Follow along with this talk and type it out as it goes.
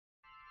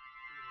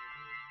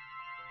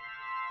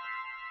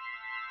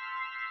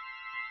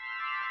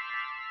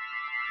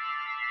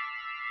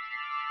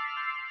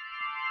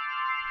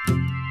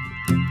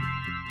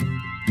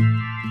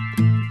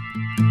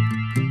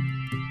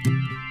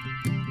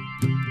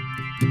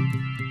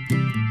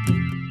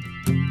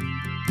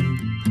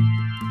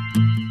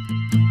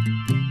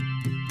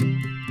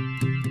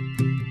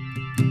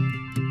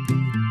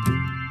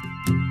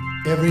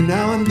Every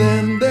now and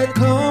then there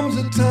comes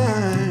a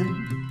time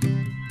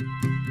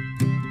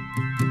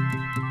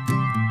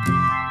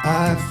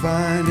I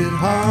find it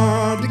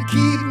hard to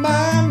keep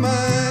my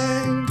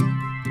mind.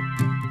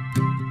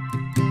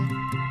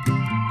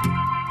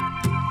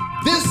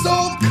 This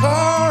old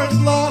car has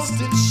lost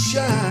its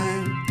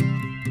shine.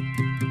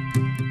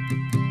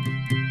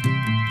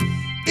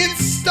 It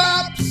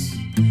stops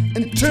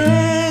and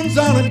turns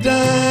on a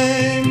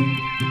dime,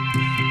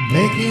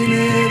 making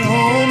it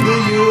home to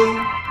you.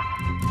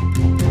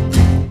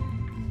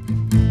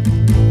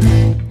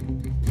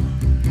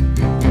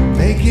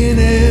 Making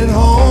it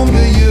home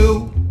to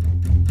you.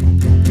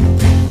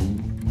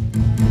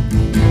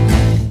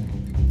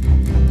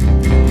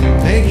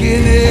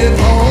 Making it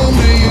home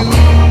to you.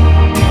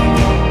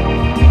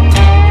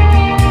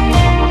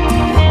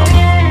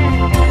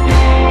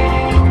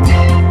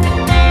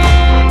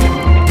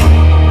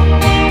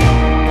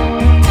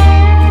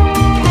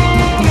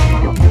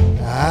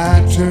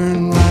 I turn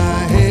my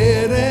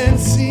head and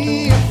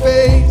see your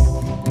face.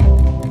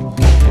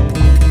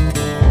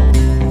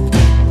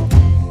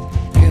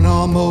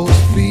 Almost